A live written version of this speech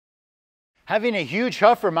Having a huge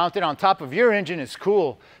huffer mounted on top of your engine is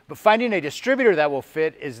cool, but finding a distributor that will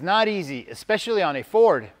fit is not easy, especially on a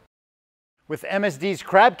Ford. With MSD's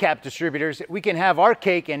crab cap distributors, we can have our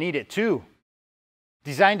cake and eat it too.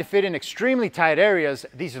 Designed to fit in extremely tight areas,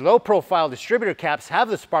 these low-profile distributor caps have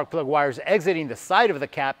the spark plug wires exiting the side of the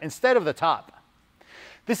cap instead of the top.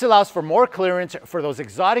 This allows for more clearance for those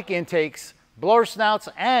exotic intakes, blower snouts,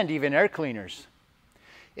 and even air cleaners.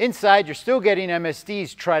 Inside, you're still getting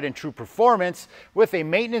MSD's tried and true performance with a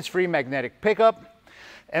maintenance-free magnetic pickup,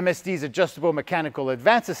 MSD's adjustable mechanical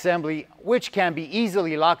advance assembly, which can be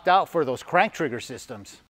easily locked out for those crank trigger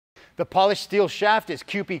systems. The polished steel shaft is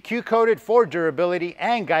QPQ coated for durability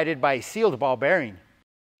and guided by a sealed ball bearing.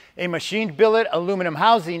 A machined billet aluminum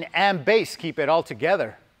housing and base keep it all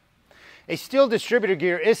together. A steel distributor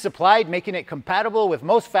gear is supplied, making it compatible with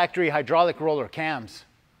most factory hydraulic roller cams.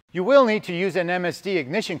 You will need to use an MSD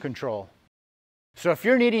ignition control. So if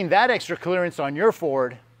you're needing that extra clearance on your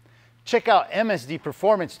Ford, check out MSD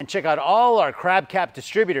Performance and check out all our crab cap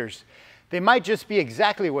distributors. They might just be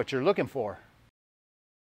exactly what you're looking for.